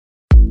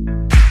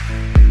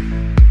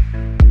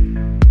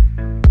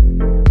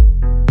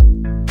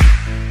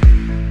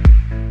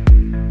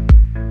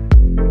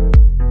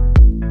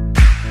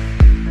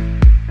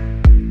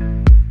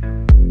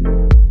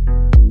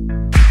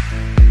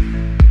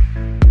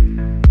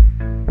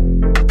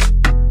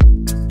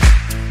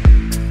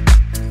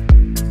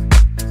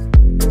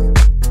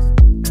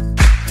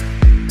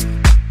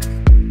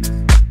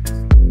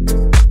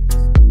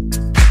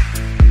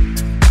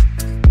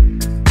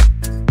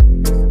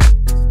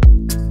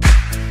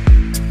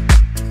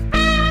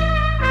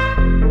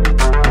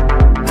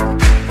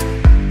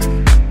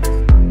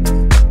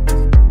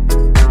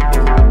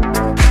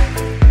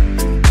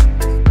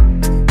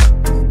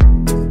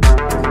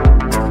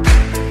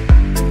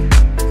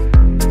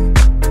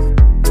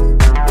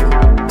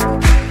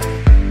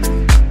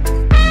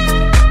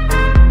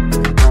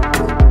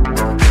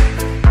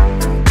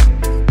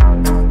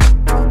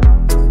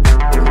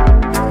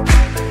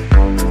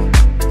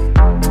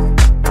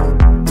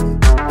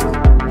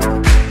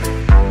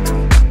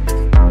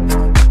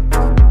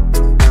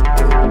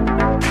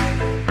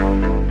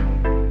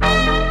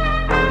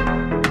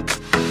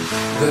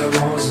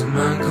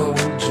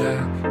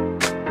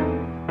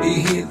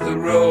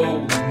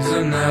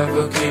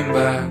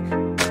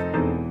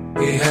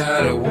He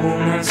had a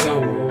woman so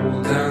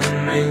old and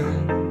mean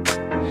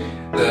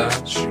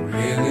that she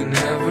really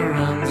never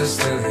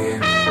understood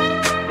him.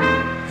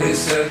 He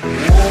said,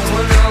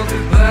 woman, I'll be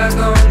back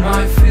on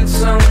my feet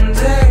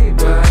someday,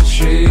 but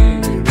she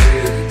really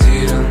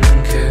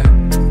didn't care.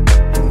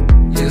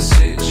 You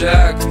see,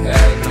 Jack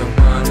had no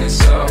money,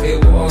 so he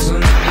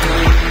wasn't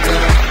doing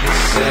that. He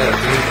said,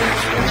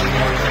 there's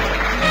woman,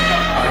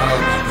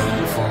 I'll be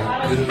gone for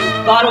good.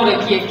 Բարով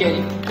եք եկել։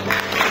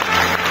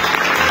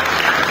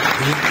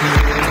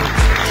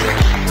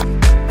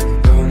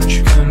 Don't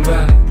you come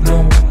back no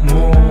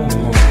more.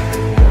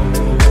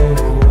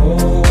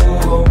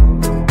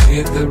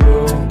 Hit the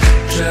road,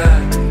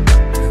 Jack,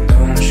 and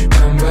don't you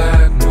come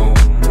back no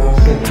more.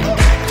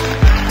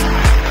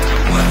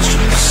 What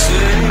you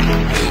say?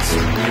 It's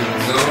a new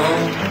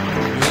dawn,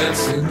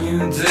 it's a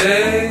new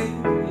day,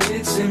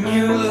 it's a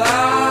new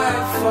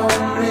life for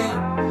me,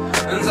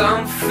 and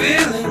I'm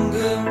feeling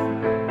good.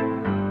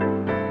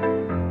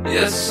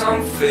 Yes,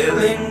 I'm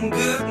feeling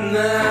good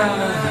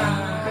now.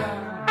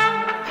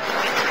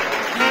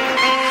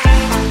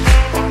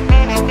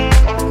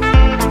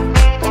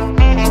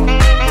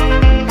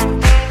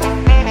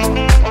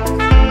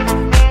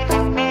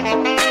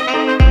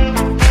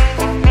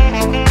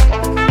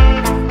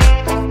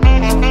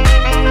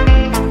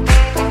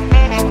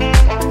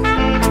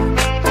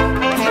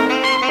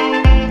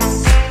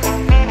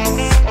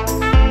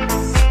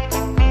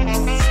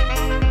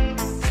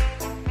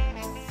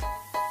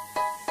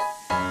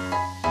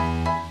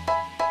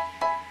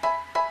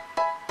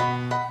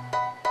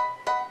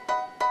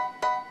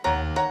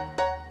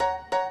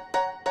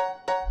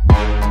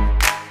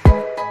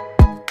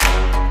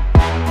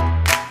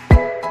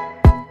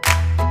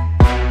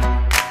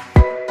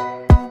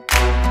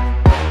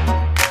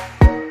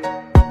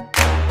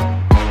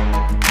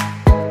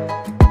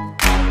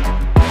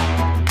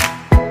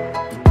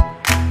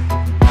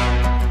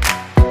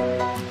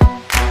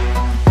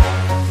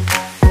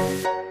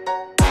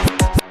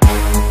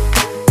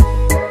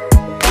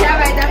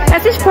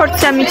 Այսինչ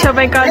փորձյա միջով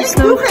եք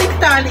անցնում։ Դուք եք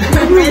տալի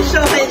մեր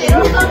շոհերին։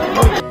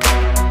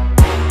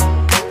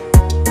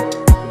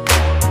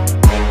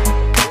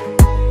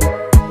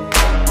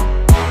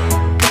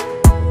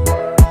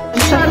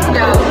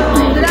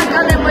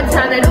 Դրական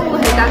էմոցիաներով ու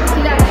հետաքրքիր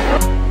է։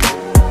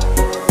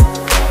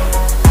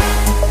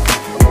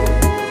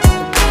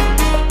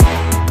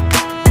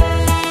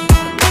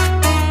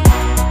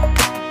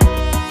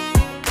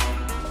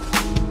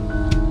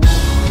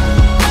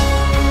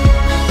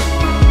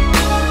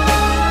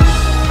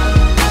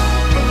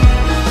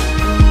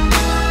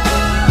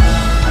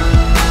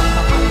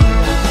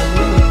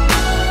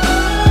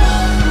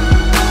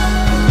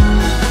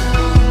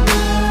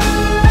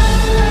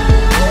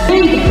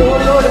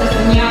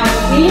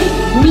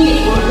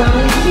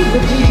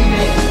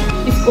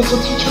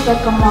 Ուսուցիչը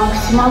պետք է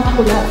մաքսիմալ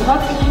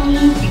թույլատված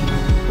լինի,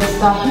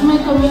 վստահում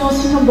եք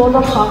մյուսին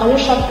բոլոր խաղերը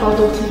շատ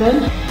պրոդուկտիվ են։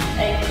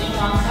 Իմ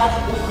անցած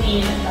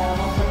ուղին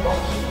ոնց է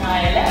կողքից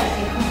նայել է,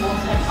 այսինքն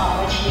ոնց եմ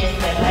առաջ ես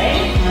եղել,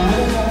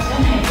 ու ոնց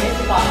եմ հետես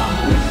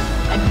պահում։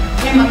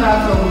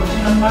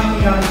 Թեմատологությունը մարդ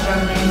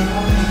իրավիճակների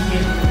կողմից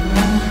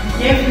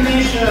եւ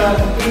մեր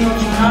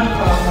էմոցիոնալ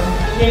կապը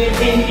եւ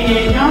այն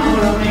իրենան,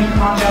 որը մենք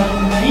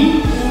անջատում ենք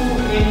ու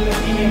այդ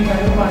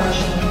ներկայով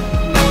առաջանում։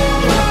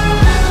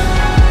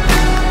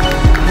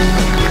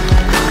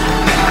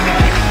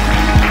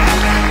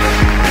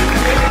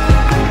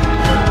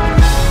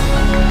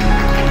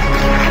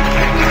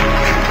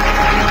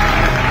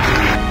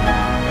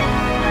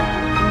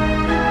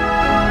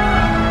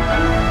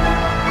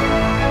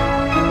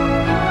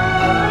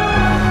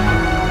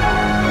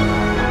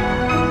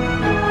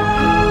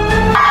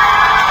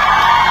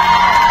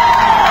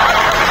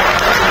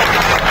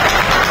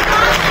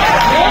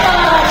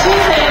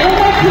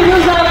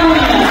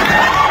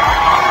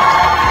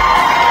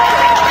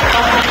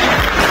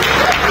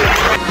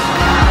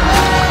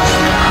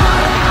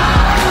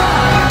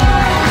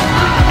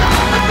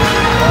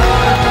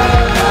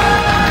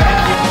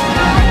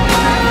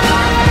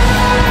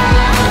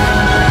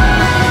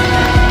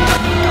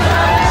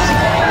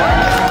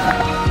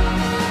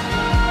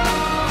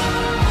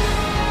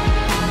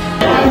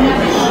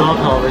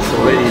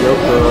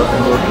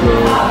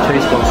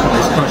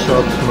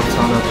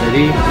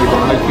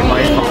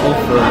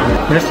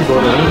 Merci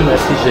բոլորին,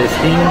 merci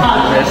Ժեստին,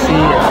 merci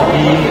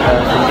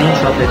FTB,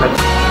 շատ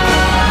հետաքրքիր